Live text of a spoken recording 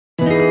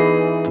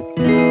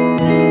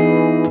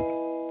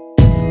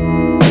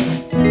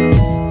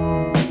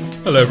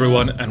Hello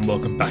everyone and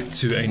welcome back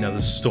to another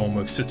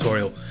Stormworks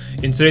tutorial.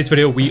 In today's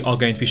video we are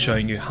going to be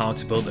showing you how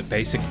to build a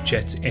basic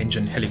jet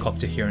engine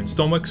helicopter here in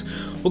Stormworks.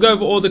 We'll go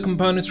over all the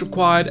components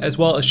required as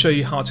well as show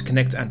you how to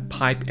connect and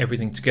pipe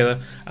everything together,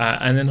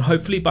 and then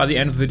hopefully by the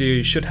end of the video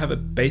you should have a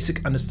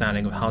basic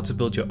understanding of how to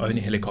build your own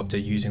helicopter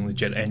using the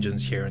jet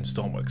engines here in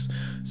Stormworks.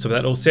 So with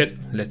that all said,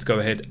 let's go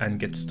ahead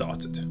and get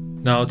started.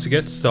 Now to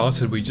get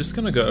started, we're just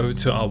going to go over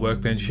to our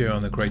workbench here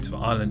on the Creative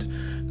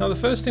Island. Now the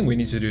first thing we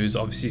need to do is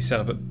obviously set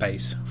up a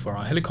base for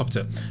our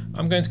helicopter.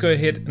 I'm going to go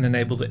ahead and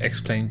enable the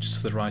X-plane just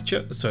to the right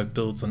here, so it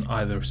builds on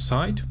either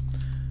side.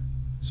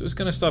 So it's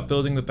going to start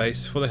building the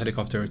base for the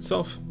helicopter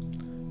itself.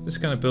 It's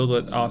going to build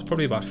it out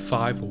probably about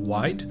 5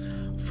 wide.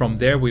 From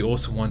there we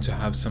also want to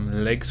have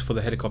some legs for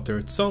the helicopter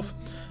itself.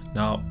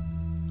 Now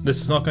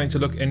this is not going to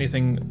look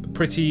anything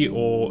pretty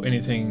or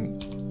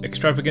anything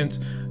extravagant.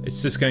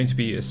 It's just going to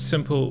be a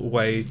simple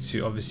way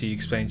to obviously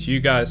explain to you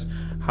guys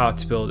how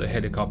to build a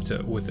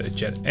helicopter with a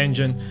jet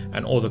engine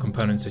and all the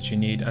components that you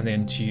need, and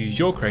then to use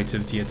your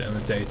creativity at the end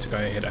of the day to go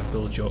ahead and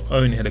build your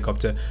own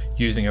helicopter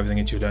using everything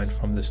that you learned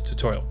from this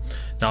tutorial.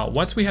 Now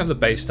once we have the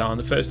base down,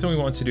 the first thing we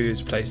want to do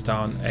is place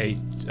down a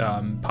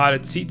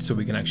pilot seat so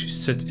we can actually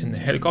sit in the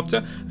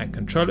helicopter and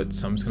control it.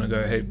 So I'm just going to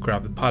go ahead and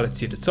grab the pilot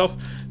seat itself.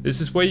 This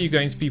is where you're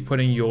going to be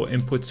putting your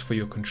inputs for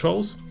your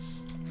controls.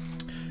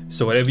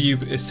 So whatever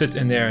you sit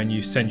in there and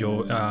you send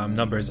your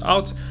numbers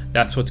out,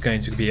 that's what's going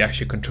to be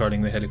actually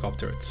controlling the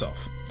helicopter itself.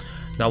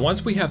 Now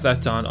once we have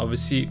that done,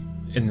 obviously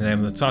in the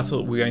name of the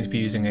title, we're going to be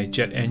using a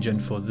jet engine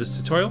for this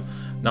tutorial.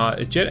 Now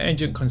a jet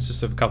engine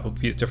consists of a couple of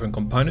different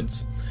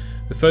components.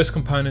 The first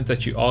component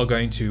that you are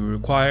going to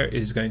require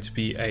is going to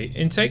be an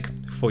intake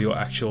for your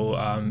actual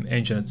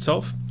engine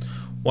itself.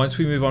 Once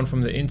we move on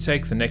from the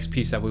intake, the next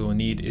piece that we will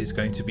need is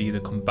going to be the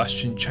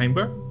combustion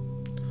chamber.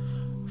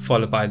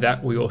 Followed by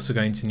that, we're also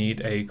going to need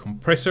a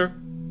compressor,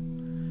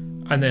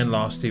 and then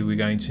lastly we're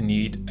going to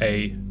need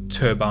a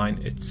turbine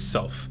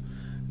itself.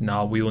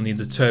 Now we will need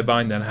the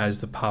turbine that has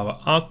the power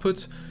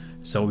output,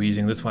 so we're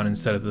using this one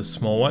instead of the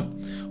small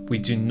one. We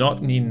do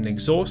not need an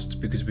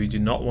exhaust because we do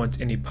not want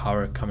any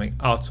power coming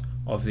out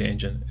of the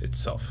engine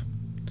itself.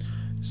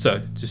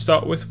 So to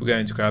start with, we're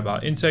going to grab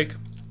our intake.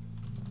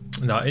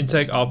 Now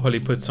intake I'll probably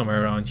put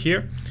somewhere around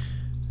here,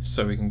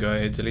 so we can go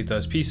ahead and delete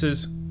those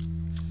pieces.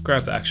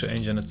 Grab the actual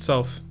engine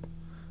itself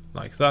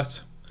like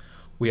that.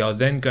 We are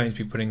then going to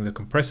be putting the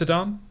compressor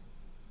down.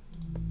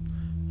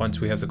 Once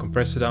we have the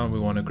compressor down, we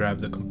want to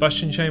grab the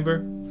combustion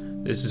chamber.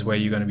 This is where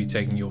you're going to be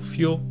taking your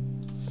fuel.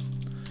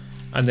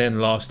 And then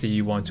lastly,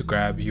 you want to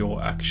grab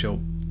your actual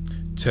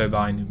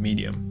turbine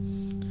medium.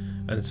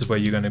 And this is where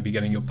you're going to be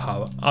getting your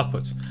power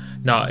output.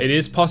 Now it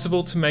is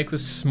possible to make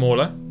this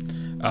smaller.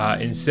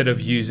 Instead of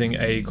using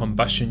a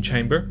combustion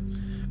chamber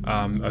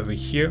over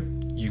here,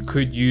 you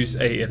could use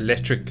a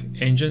electric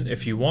engine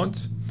if you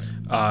want.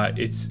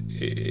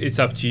 It's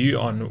up to you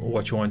on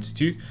what you want to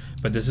do,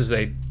 but this is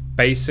a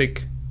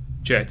basic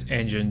jet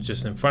engine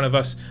just in front of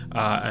us,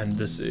 and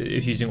this,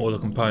 if using all the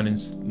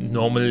components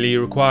normally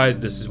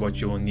required, this is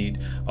what you will need.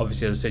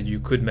 Obviously, as I said,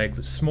 you could make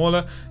this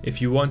smaller if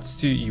you wanted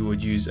to. You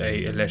would use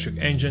a electric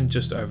engine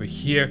just over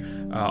here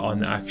on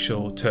the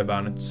actual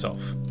turbine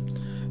itself.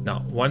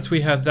 Now once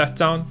we have that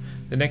down,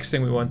 the next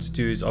thing we want to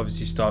do is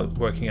obviously start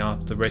working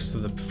out the rest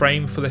of the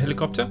frame for the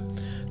helicopter.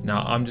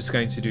 Now I'm just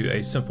going to do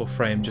a simple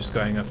frame just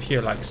going up here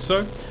like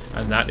so,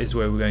 and that is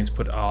where we're going to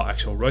put our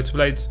actual rotor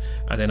blades,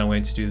 and then I'm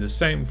going to do the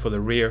same for the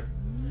rear.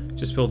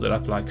 Just build it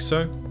up like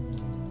so,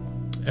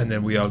 and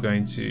then we are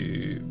going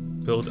to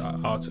build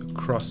out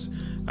across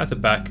at the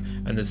back,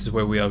 and this is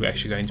where we are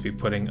actually going to be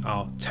putting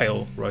our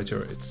tail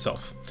rotor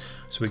itself.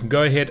 So we can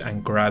go ahead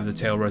and grab the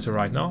tail rotor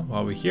right now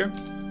while we're here.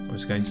 I'm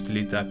just going to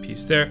delete that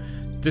piece there.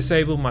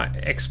 Disable my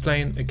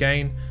X-plane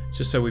again,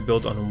 just so we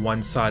build on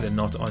one side and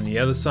not on the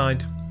other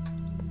side.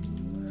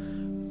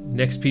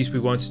 Next piece we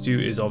want to do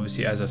is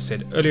obviously, as I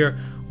said earlier,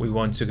 we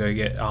want to go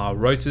get our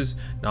rotors.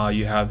 Now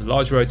you have the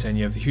large rotor and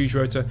you have the huge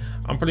rotor.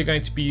 I'm probably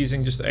going to be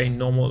using just a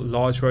normal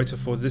large rotor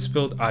for this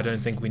build. I don't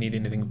think we need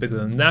anything bigger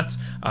than that,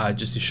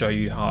 just to show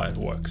you how it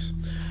works.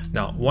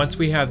 Now once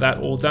we have that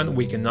all done,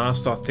 we can now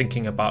start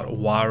thinking about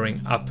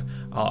wiring up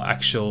our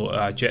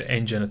actual jet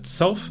engine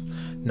itself.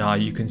 Now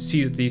you can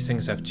see that these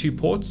things have 2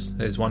 ports.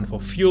 There's one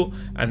for fuel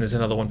and there's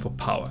another one for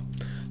power.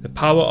 The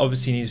power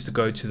obviously needs to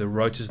go to the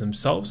rotors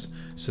themselves,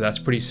 so that's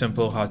pretty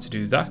simple how to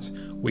do that.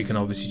 We can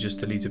obviously just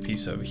delete a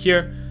piece over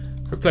here,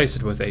 replace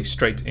it with a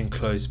straight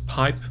enclosed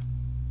pipe.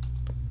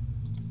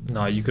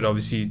 Now you could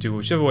obviously do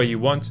whichever way you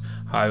want.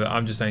 However,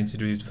 I'm just going to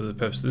do it for the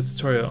purpose of this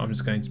tutorial. I'm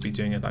just going to be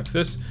doing it like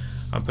this.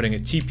 I'm putting a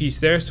T-piece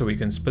there so we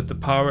can split the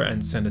power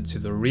and send it to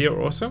the rear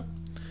also.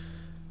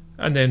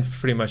 And then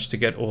pretty much to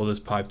get all this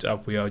piped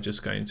up, we are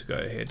just going to go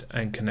ahead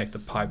and connect the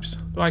pipes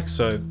like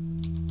so.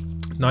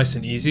 Nice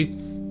and easy.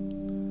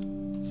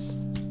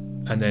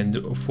 And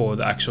then for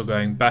the actual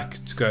going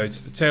back to go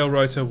to the tail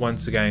rotor,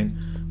 once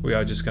again, we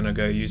are just going to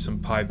go use some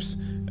pipes,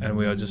 and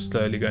we are just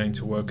slowly going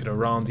to work it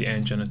around the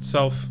engine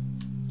itself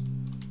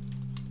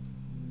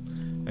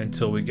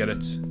until we get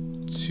it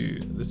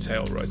to the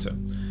tail rotor.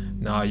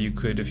 Now you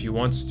could, if you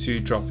want to,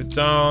 drop it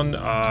down,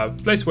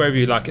 place wherever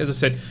you like. As I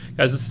said,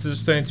 guys, this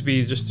is going to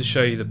be just to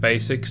show you the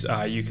basics.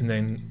 You can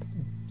then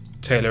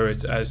tailor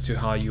it as to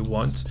how you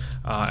want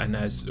and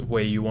as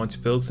where you want to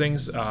build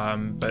things.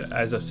 But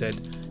as I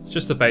said,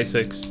 just the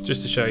basics,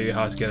 just to show you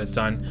how to get it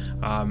done.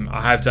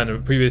 I have done a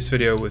previous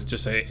video with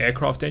just an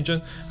aircraft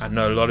engine. I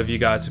know a lot of you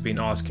guys have been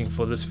asking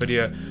for this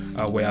video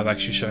where I've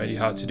actually shown you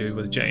how to do it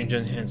with a jet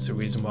engine, hence the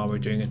reason why we're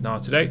doing it now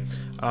today.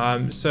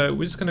 So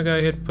we're just going to go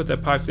ahead and put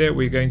that pipe there.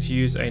 We're going to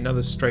use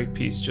another straight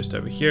piece just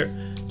over here,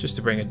 just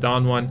to bring it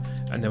down one,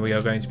 and then we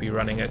are going to be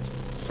running it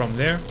from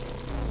there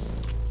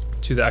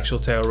to the actual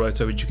tail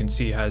rotor, which you can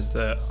see has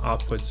the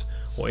output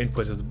or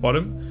input at the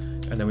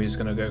bottom. And then we're just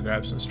going to go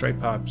grab some straight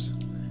pipes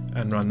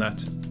and run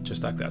that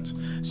just like that. So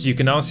you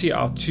can now see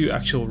our two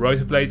actual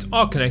rotor blades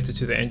are connected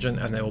to the engine,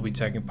 and they will be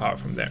taking power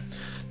from there.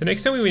 The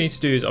next thing we need to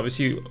do is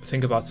obviously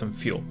think about some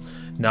fuel.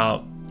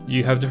 Now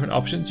you have different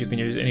options. You can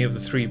use any of the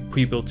 3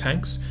 pre-built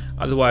tanks.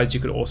 Otherwise, you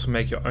could also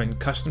make your own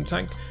custom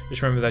tank.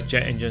 Just remember that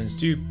jet engines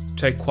do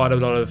take quite a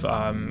lot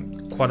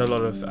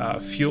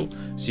of fuel,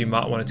 so you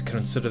might want to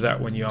consider that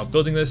when you are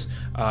building this.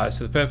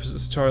 So the purpose of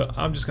this tutorial,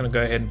 I'm just going to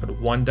go ahead and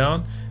put 1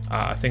 down.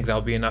 I think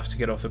that'll be enough to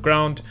get off the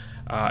ground.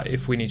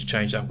 If we need to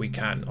change that, we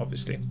can,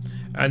 obviously.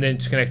 And then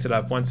to connect it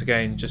up, once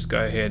again, just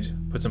go ahead,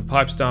 put some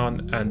pipes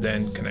down, and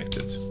then connect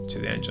it to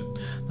the engine.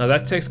 Now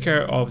that takes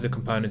care of the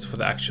components for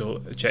the actual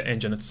jet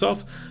engine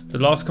itself. The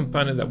last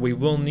component that we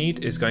will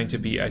need is going to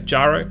be a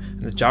gyro,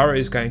 and the gyro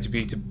is going to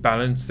be to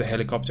balance the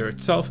helicopter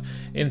itself.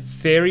 In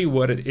theory,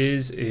 what it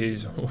is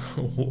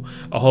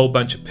a whole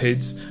bunch of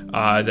PIDs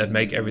that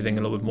make everything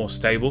a little bit more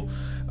stable.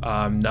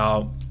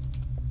 Now,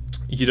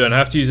 you don't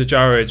have to use a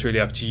gyro, it's really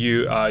up to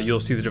you. You'll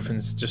see the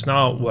difference just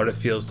now, what it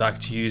feels like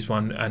to use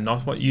one and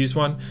not use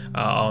one.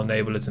 I'll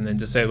enable it and then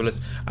disable it.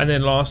 And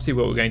then lastly,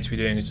 what we're going to be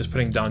doing is just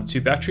putting down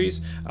 2 batteries.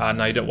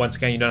 Now once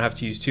again, you don't have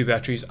to use 2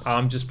 batteries.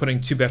 I'm just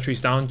putting 2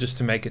 batteries down just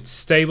to make it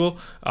stable,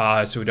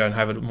 so we don't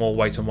have it more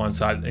weight on one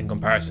side in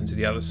comparison to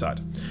the other side.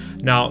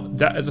 Now,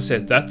 that, as I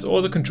said, that's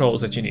all the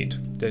controls that you need.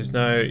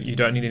 You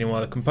don't need any more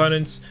other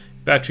components.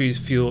 Batteries,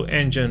 fuel,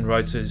 engine,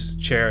 rotors,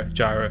 chair,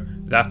 gyro,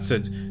 that's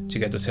it to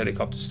get this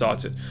helicopter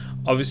started.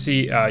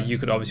 Obviously, you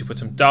could obviously put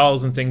some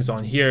dials and things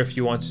on here if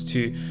you wanted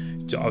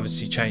to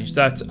obviously change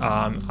that.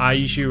 I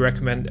usually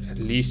recommend at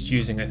least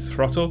using a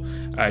throttle.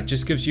 It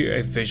just gives you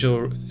a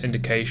visual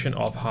indication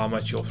of how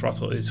much your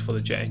throttle is for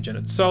the jet engine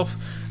itself.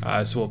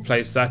 So we'll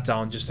place that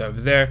down just over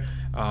there,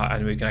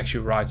 and we can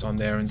actually write on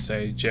there and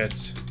say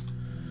jet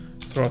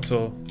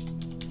throttle.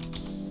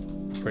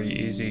 Pretty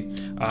easy.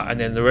 And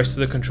then the rest of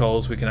the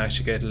controls we can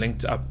actually get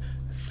linked up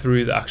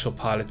through the actual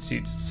pilot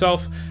seat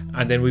itself.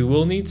 And then we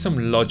will need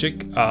some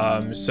logic.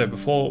 So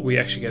before we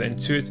actually get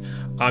into it,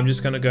 I'm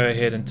just going to go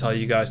ahead and tell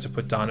you guys to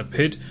put down a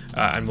PID,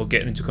 and we'll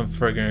get into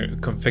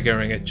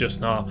configuring it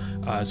just now.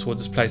 So we'll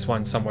just place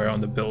one somewhere on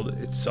the build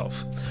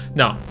itself.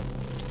 Now,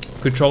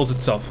 controls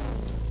itself.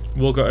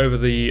 We'll go over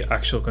the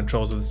actual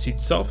controls of the seat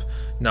itself.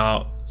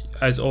 Now,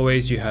 as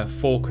always, you have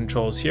 4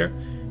 controls here.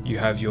 You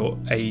have your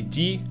AD,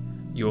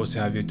 you also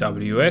have your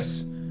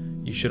WS,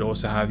 you should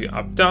also have your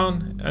up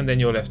down, and then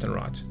your left and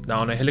right. Now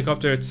on a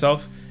helicopter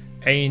itself,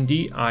 A and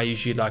D, I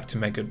usually like to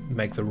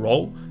make the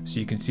roll. So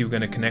you can see we're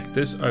going to connect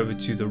this over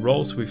to the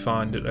roll. So we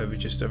find it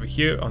just over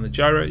here on the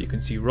gyro. You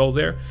can see roll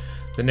there.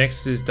 The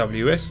next is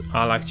WS.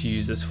 I like to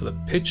use this for the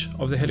pitch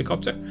of the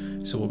helicopter.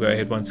 So we'll go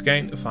ahead once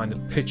again to find the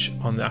pitch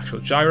on the actual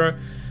gyro.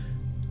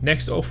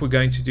 Next off, we're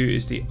going to do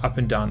is the up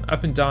and down.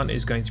 Up and down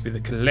is going to be the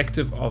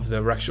collective of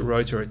the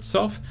rotor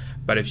itself,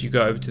 but if you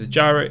go over to the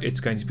gyro, it's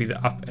going to be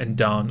the up and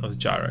down of the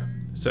gyro.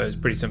 So it's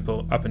pretty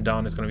simple. Up and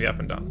down is going to be up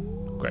and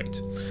down. Great.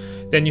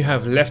 Then you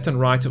have left and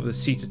right of the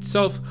seat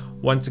itself.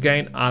 Once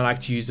again, I like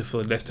to use it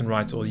for the left and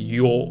right, or the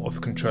yaw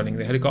of controlling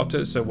the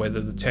helicopter, so whether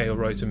the tail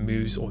rotor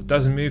moves or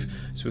doesn't move,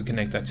 so we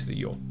connect that to the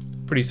yaw.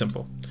 Pretty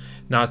simple.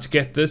 Now to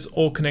get this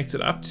all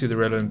connected up to the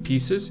relevant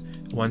pieces,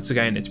 once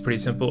again, it's pretty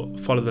simple.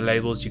 Follow the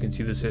labels. You can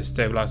see this says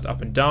stabilized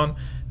up and down.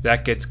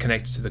 That gets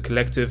connected to the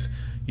collective.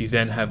 You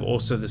then have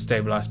also the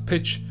stabilized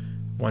pitch.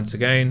 Once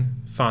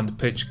again, find the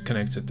pitch,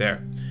 connect it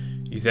there.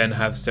 You then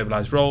have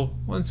stabilized roll.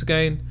 Once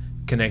again,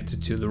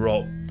 connected to the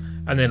roll.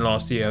 And then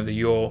lastly, you have the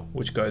yaw,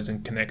 which goes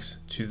and connects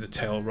to the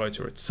tail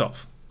rotor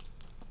itself.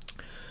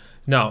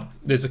 Now,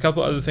 there's a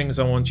couple other things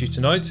I want you to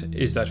note.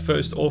 Is that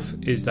first off,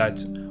 is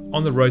that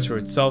on the rotor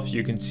itself,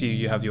 you can see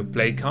you have your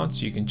blade count,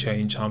 so you can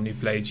change how many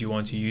blades you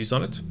want to use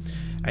on it.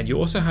 And you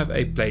also have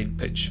a blade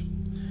pitch,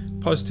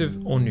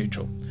 positive or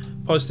neutral.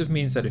 Positive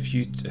means that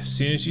as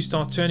soon as you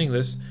start turning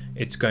this,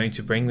 it's going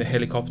to bring the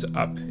helicopter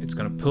up. It's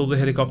going to pull the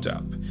helicopter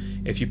up.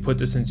 If you put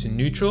this into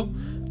neutral,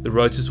 the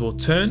rotors will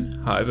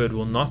turn, however, it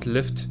will not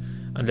lift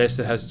unless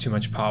it has too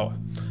much power.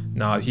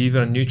 Now, if you leave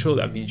it on neutral,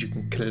 that means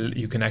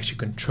you can actually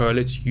control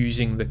it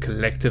using the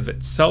collective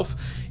itself.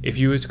 If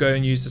you were to go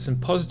and use this in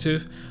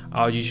positive,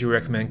 I'll usually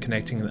recommend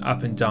connecting the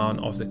up and down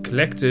of the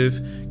collective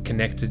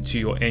connected to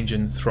your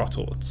engine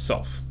throttle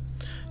itself.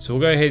 So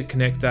we'll go ahead,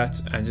 connect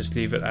that, and just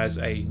leave it as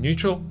a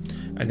neutral.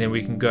 And then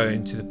we can go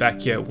into the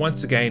back here.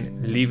 Once again,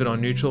 leave it on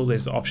neutral.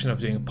 There's the option of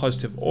doing a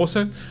positive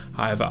also.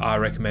 However, I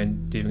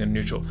recommend leaving it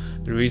neutral.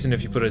 The reason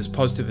if you put it as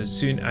positive, as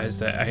soon as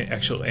the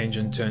actual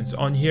engine turns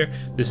on here,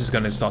 this is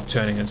going to start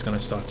turning. It's going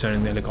to start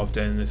turning the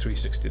helicopter in the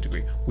 360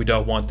 degree. We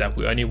don't want that.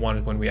 We only want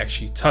it when we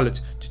actually tell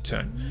it to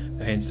turn.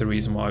 Hence the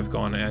reason why I've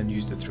gone and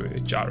used it through a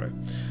gyro.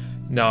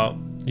 Now,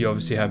 you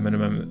obviously have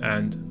minimum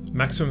and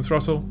maximum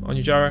throttle on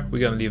your gyro. We're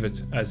going to leave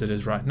it as it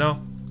is right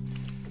now.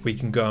 We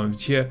can go over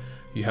here.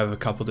 You have a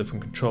couple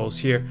different controls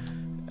here.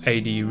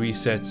 AD,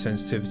 reset,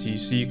 sensitivity.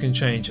 So you can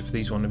change if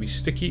these want to be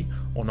sticky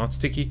or not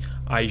sticky.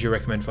 I usually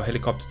recommend for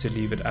helicopter to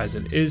leave it as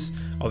it is.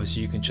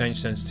 Obviously you can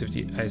change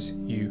sensitivity as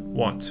you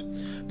want.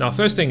 Now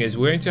first thing is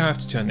we're going to have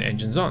to turn the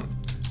engines on.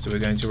 So we're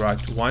going to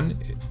write one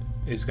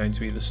is going to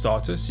be the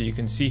starter. So you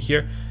can see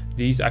here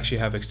these actually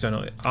have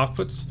external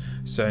outputs.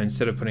 So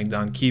instead of putting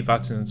down key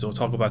buttons or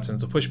toggle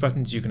buttons or push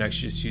buttons, you can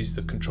actually just use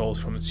the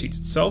controls from the seat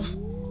itself.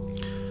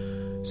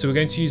 So we're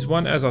going to use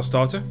one as our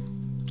starter.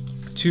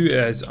 2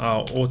 as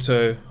our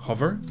auto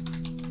hover,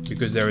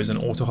 because there is an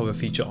auto hover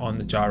feature on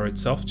the gyro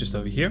itself just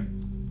over here.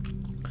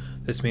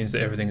 This means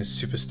that everything is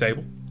super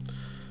stable.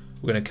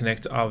 We're going to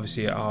connect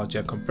obviously our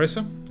jet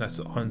compressor. That's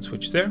the on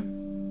switch there.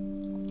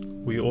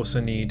 We also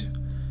need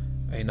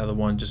another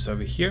one just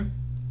over here.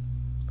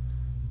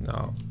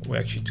 Now we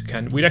actually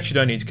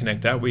don't need to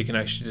connect that. We can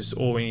actually just,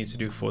 all we need to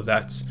do for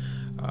that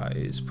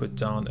is put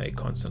down a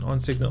constant on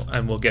signal,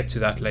 and we'll get to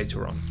that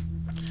later on.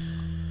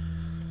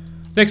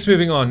 Next,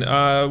 moving on,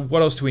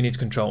 what else do we need to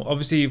control?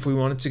 Obviously, if we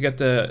wanted to get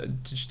the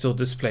digital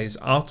displays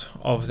out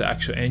of the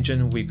actual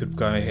engine, we could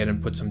go ahead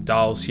and put some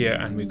dials here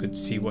and we could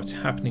see what's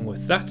happening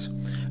with that.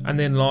 And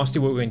then lastly,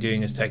 what we're going to be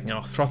doing is taking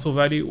our throttle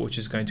value, which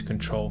is going to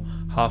control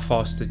how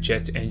fast the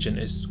jet engine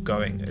is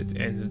going at the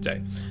end of the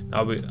day.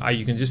 Now,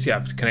 you can just see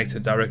I've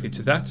connected directly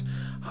to that.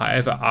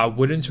 However, I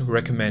wouldn't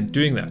recommend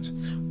doing that.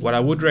 What I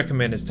would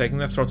recommend is taking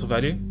that throttle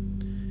value,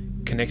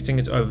 connecting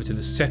it over to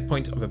the set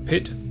point of a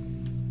PID,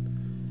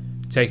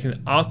 taking the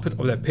output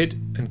of that PID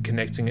and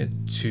connecting it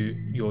to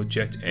your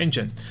jet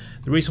engine.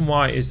 The reason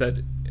why is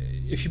that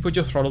if you put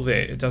your throttle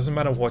there, it doesn't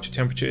matter what your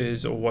temperature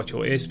is or what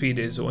your airspeed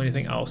is or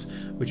anything else,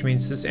 which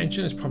means this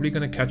engine is probably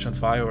going to catch on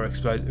fire or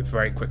explode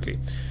very quickly.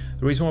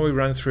 The reason why we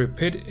run through a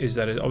PID is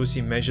that it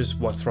obviously measures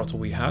what throttle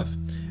we have.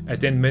 It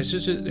then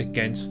measures it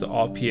against the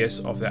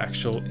RPS of the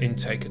actual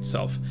intake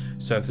itself.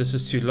 So if this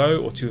is too low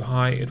or too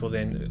high, it will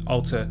then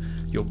alter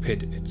your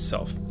PID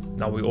itself.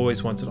 Now we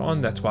always want it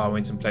on, that's why I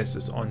went and placed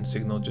this on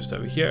signal just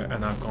over here,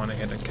 and I've gone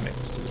ahead and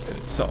connected to the PID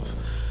itself.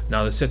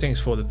 Now the settings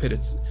for the PID,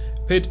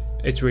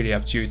 it's really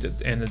up to you. At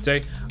the end of the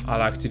day, I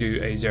like to do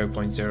a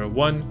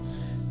 0.01,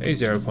 a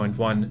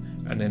 0.1,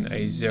 and then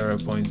a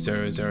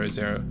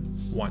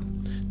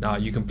 0.0001. Now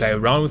you can play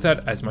around with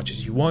that as much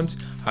as you want.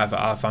 However,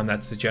 I found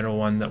that's the general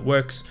one that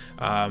works.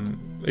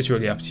 It's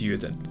really up to you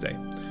at the end of the day.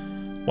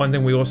 One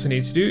thing we also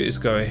need to do is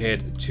go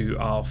ahead to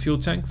our fuel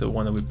tank, the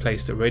one that we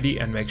placed already,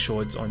 and make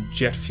sure it's on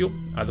jet fuel.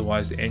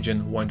 Otherwise the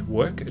engine won't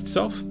work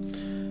itself.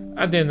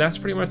 And then that's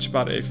pretty much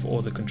about it for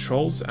all the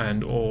controls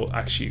and all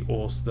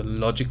the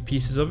logic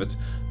pieces of it.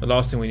 The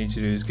last thing we need to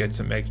do is get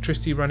some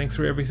electricity running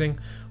through everything.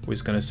 We're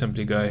just going to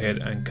simply go ahead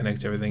and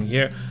connect everything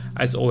here.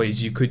 As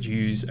always, you could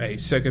use a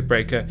circuit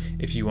breaker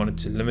if you wanted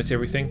to limit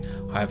everything.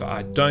 However,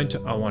 I don't.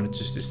 I want it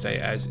just to stay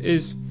as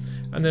is.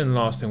 And then the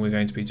last thing we're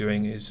going to be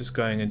doing is just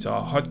going into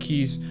our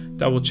hotkeys,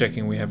 double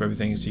checking we have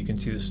everything. So you can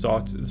see the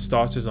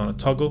starters on a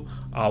toggle,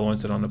 I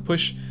want it on a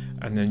push,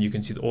 and then you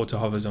can see the auto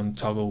hovers on a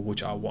toggle,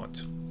 which I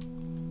want.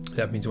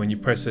 That means when you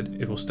press it,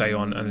 it will stay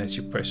on unless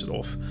you press it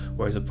off.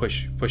 Whereas a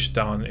push it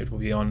down, it will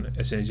be on.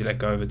 As soon as you let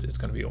go of it, it's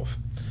going to be off.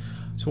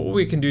 So what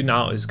we can do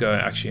now is go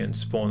actually and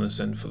spawn this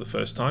in for the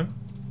first time.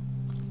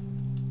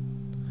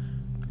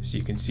 So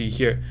you can see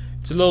here,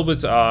 it's a little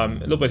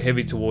bit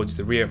heavy towards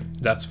the rear.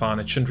 That's fine.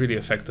 It shouldn't really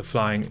affect the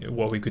flying.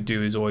 What we could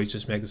do is always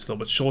just make this a little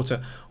bit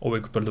shorter, or we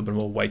could put a little bit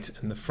more weight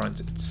in the front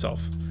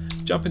itself.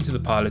 Jump into the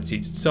pilot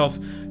seat itself.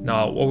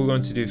 Now, what we're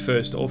going to do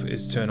first off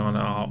is turn on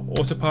our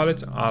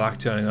autopilot. I like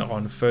turning it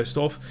on first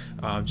off.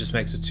 Just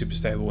makes it super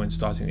stable when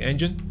starting the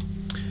engine.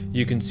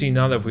 You can see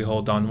now that if we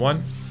hold down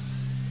 1,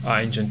 our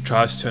engine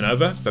tries to turn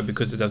over, but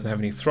because it doesn't have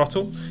any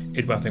throttle,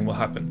 nothing will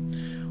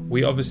happen.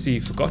 We obviously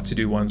forgot to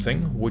do one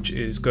thing, which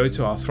is go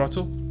to our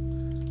throttle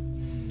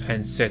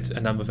and set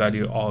a number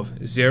value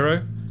of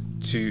 0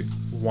 to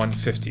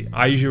 150.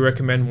 I usually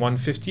recommend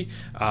 150.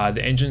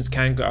 The engines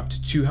can go up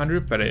to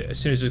 200, but as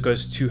soon as it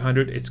goes to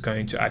 200, it's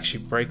going to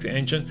actually break the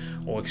engine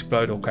or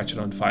explode or catch it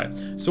on fire.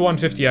 So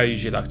 150 I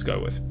usually like to go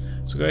with.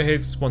 So go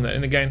ahead, spawn that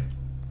in again.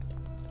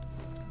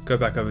 Go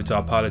back over to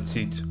our pilot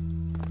seat.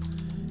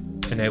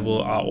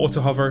 Enable our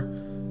auto hover.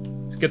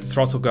 Get the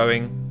throttle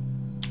going.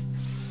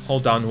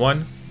 Hold down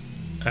 1.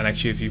 And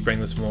actually, if you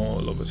bring this a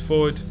little bit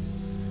forward,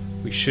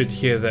 we should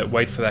hear that,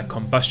 wait for that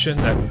combustion,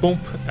 that boom,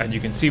 and you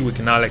can see we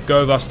can now let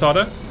go of our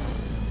starter,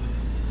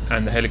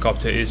 and the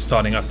helicopter is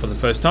starting up for the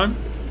first time.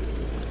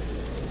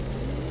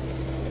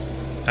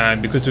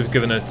 And because we've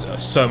given it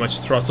so much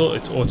throttle,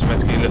 it's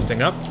automatically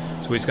lifting up.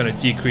 So we're just going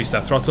to decrease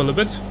that throttle a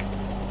bit.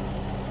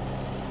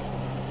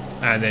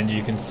 And then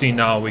you can see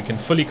now we can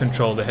fully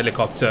control the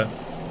helicopter.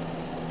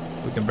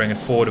 We can bring it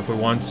forward if we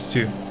want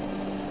to.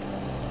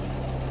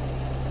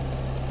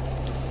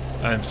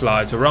 And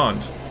fly it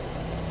around.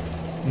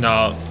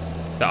 Now,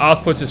 the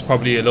output is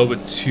probably a little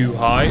bit too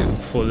high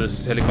for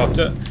this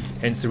helicopter.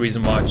 Hence the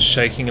reason why it's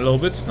shaking a little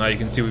bit. Now you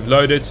can see we've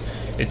loaded.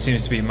 It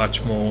seems to be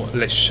much more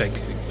less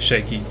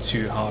shaky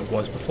to how it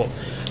was before.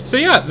 So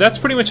yeah, that's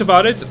pretty much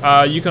about it.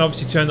 You can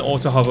obviously turn the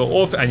auto hover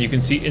off, and you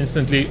can see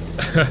instantly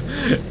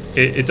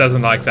it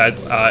doesn't like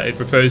that. It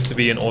prefers to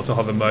be in auto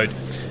hover mode,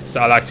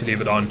 so I like to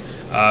leave it on.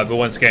 But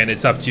once again,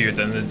 it's up to you at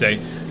the end of the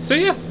day. So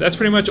yeah, that's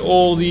pretty much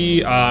all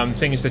the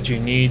things that you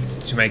need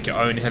to make your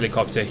own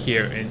helicopter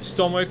here in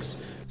Stormworks.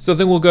 So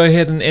then we'll go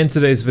ahead and end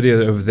today's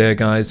video over there,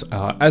 guys.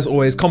 As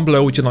always, comment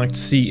below what you'd like to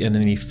see in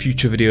any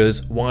future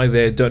videos. While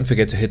there, don't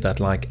forget to hit that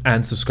like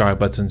and subscribe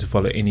button to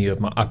follow any of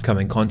my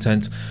upcoming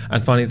content.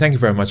 And finally, thank you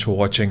very much for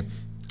watching.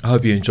 I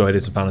hope you enjoyed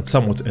it and found it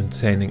somewhat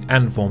entertaining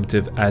and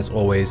informative as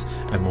always,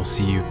 and we'll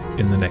see you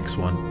in the next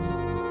one.